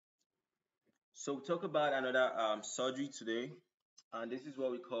So we'll talk about another surgery today, and this is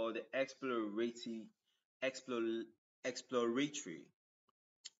what we call the explor, exploratory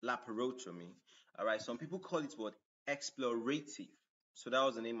laparotomy. All right, some people call it what explorative. So that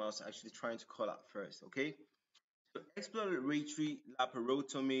was the name I was actually trying to call out first. Okay, so exploratory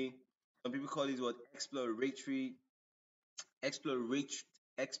laparotomy. Some people call it what exploratory,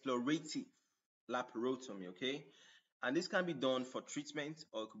 explorative laparotomy. Okay, and this can be done for treatment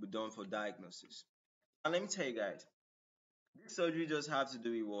or it could be done for diagnosis. And let me tell you guys, this surgery just have to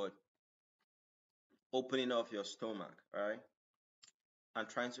do with what? Opening of your stomach, right? And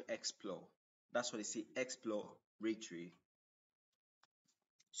trying to explore. That's what they say, exploratory.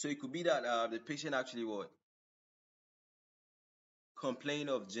 So it could be that the patient actually what? Complain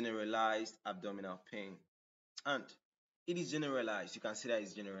of generalized abdominal pain. And it is generalized. You can see that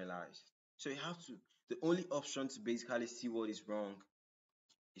it's generalized. So you have to, the only option to basically see what is wrong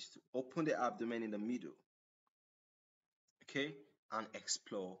is to open the abdomen in the middle, okay, and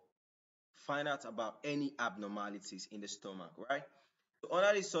explore. Find out about any abnormalities in the stomach, right? So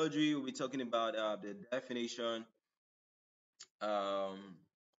under the surgery, we'll be talking about the definition. Um,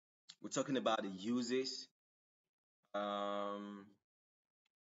 we're talking about the uses.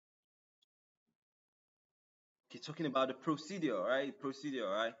 Okay, talking about the procedure, right? Procedure,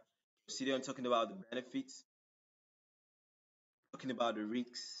 right? Procedure and talking about the benefits, talking about the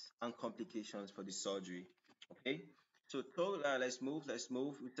risks and complications for the surgery. Okay, so let's move. Let's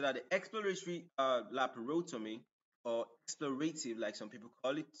move. We said that the exploratory laparotomy or explorative, like some people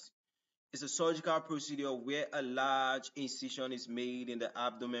call it, is a surgical procedure where a large incision is made in the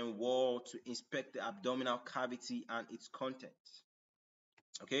abdomen wall to inspect the abdominal cavity and its contents.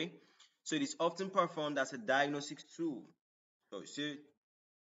 Okay, so it is often performed as a diagnostic tool. So you see,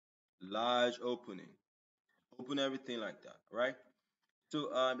 large opening, open everything like that, right?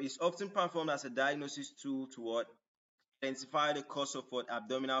 So it's often performed as a diagnosis tool to what? Identify the cause of what?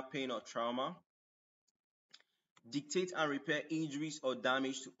 Abdominal pain or trauma, dictate and repair injuries or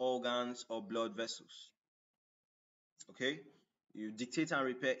damage to organs or blood vessels. Okay, you dictate and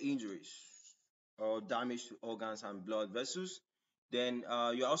repair injuries or damage to organs and blood vessels. Then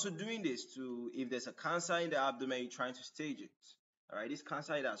you're also doing this to, if there's a cancer in the abdomen, you're trying to stage it. All right, this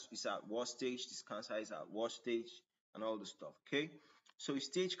cancer is at what stage? This cancer is at what stage, and all the stuff. Okay, so you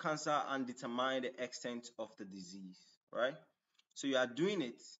stage cancer and determine the extent of the disease. Right, so you are doing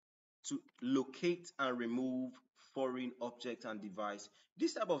it to locate and remove foreign objects and device.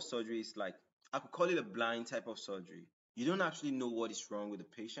 This type of surgery is like, I could call it a blind type of surgery. You don't actually know what is wrong with the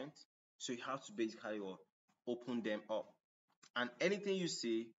patient, so you have to basically open them up, and anything you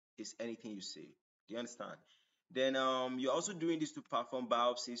see is anything you see. Do you understand? Then you're also doing this to perform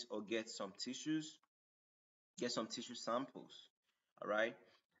biopsies or get some tissue samples. All right,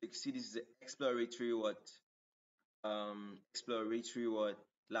 you can see this is the exploratory what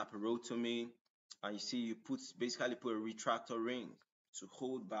laparotomy, and you see you basically put a retractor ring to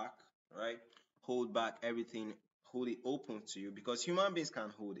hold back, right? Hold back everything, hold it open to you, because human beings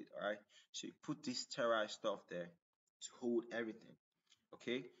can't hold it, all right? So you put this sterile stuff there to hold everything.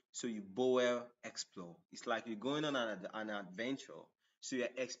 Okay, so you bowl explore. It's like you're going on an adventure. So you're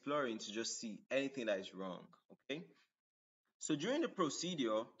exploring to just see anything that is wrong. Okay, so during the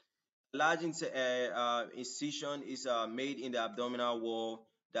procedure, large incision is made in the abdominal wall.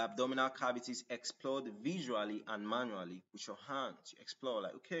 The abdominal cavity is explored visually and manually with your hands. You explore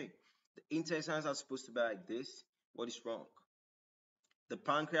like, okay, the intestines are supposed to be like this. What is wrong? The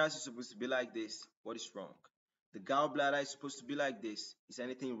pancreas is supposed to be like this. What is wrong? The gallbladder is supposed to be like this. Is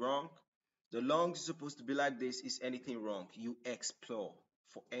anything wrong? The lungs is supposed to be like this. Is anything wrong? You explore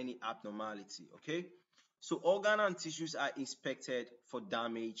for any abnormality, okay? So organ and tissues are inspected for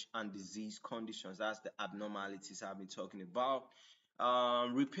damage and disease conditions. That's the abnormalities I've been talking about.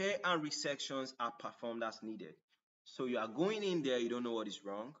 Repair and resections are performed as needed. So you are going in there, you don't know what is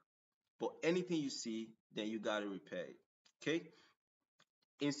wrong, but anything you see, then you got to repair it, okay?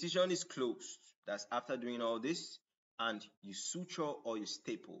 Incision is closed. That's after doing all this, and you suture or you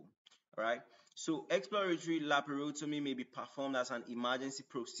staple. All right. So exploratory laparotomy may be performed as an emergency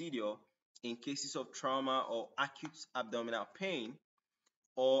procedure in cases of trauma or acute abdominal pain,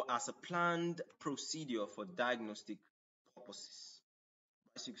 or as a planned procedure for diagnostic purposes.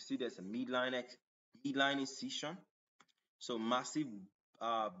 As you can see, there's a midline incision. So massive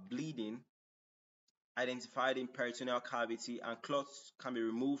bleeding identified in peritoneal cavity, and clots can be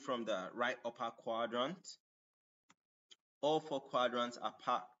removed from the right upper quadrant. All four quadrants are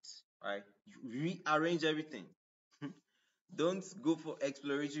packed, right? You rearrange everything. Don't go for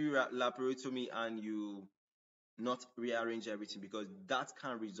exploratory laparotomy and you not rearrange everything, because that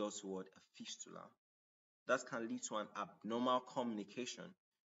can result toward a fistula. That can lead to an abnormal communication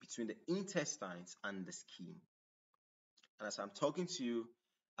between the intestines and the skin. And as I'm talking to you,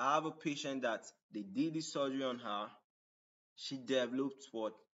 I have a patient that they did the surgery on her. She developed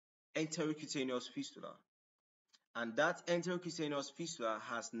what? Enterocutaneous fistula. And that enterocutaneous fistula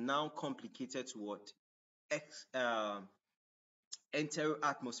has now complicated to what? Ex,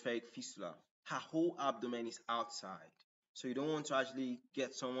 enteroatmospheric fistula. Her whole abdomen is outside. So you don't want to actually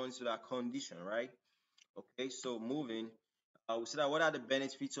get someone into that condition, right? Okay, so moving, we said that what are the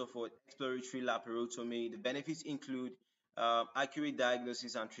benefits of what exploratory laparotomy? The benefits include accurate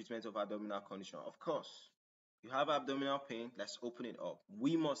diagnosis and treatment of abdominal condition. Of course, you have abdominal pain, let's open it up.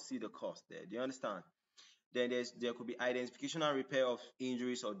 We must see the cause there. Do you understand? Then there could be identification and repair of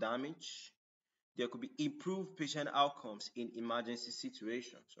injuries or damage. There could be improved patient outcomes in emergency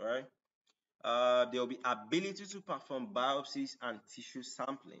situations, all right? There will be ability to perform biopsies and tissue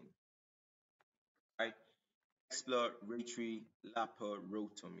sampling, right? Exploratory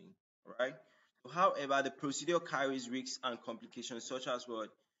laparotomy, right? So, however, the procedure carries risks and complications such as what?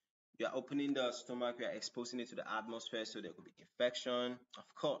 You are opening the stomach, you are exposing it to the atmosphere, so there could be infection.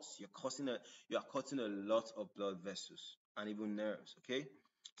 Of course, you are cutting a lot of blood vessels and even nerves, okay?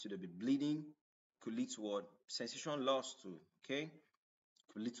 So there'll be bleeding, could lead to what? Sensation loss too, okay?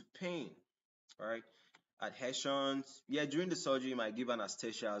 Could lead to pain, right? Adhesions, yeah, during the surgery you might give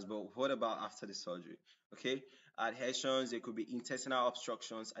anesthesia, but what about after the surgery? Okay, adhesions, there could be intestinal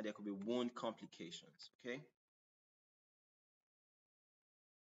obstructions, and there could be wound complications. Okay,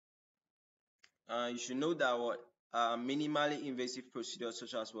 you should know that what minimally invasive procedures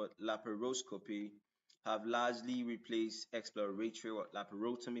such as what laparoscopy have largely replaced exploratory or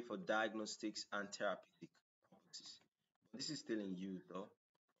laparotomy for diagnostics and therapeutic purposes. This is still in use though,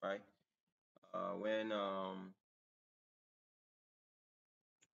 right? When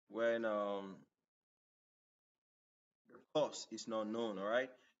when the cause is not known, all right?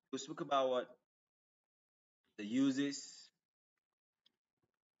 We spoke about what the uses,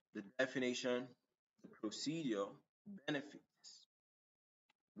 the definition, the procedure, benefits,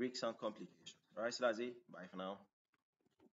 risks, and complications. All right, so that's it. Bye for now.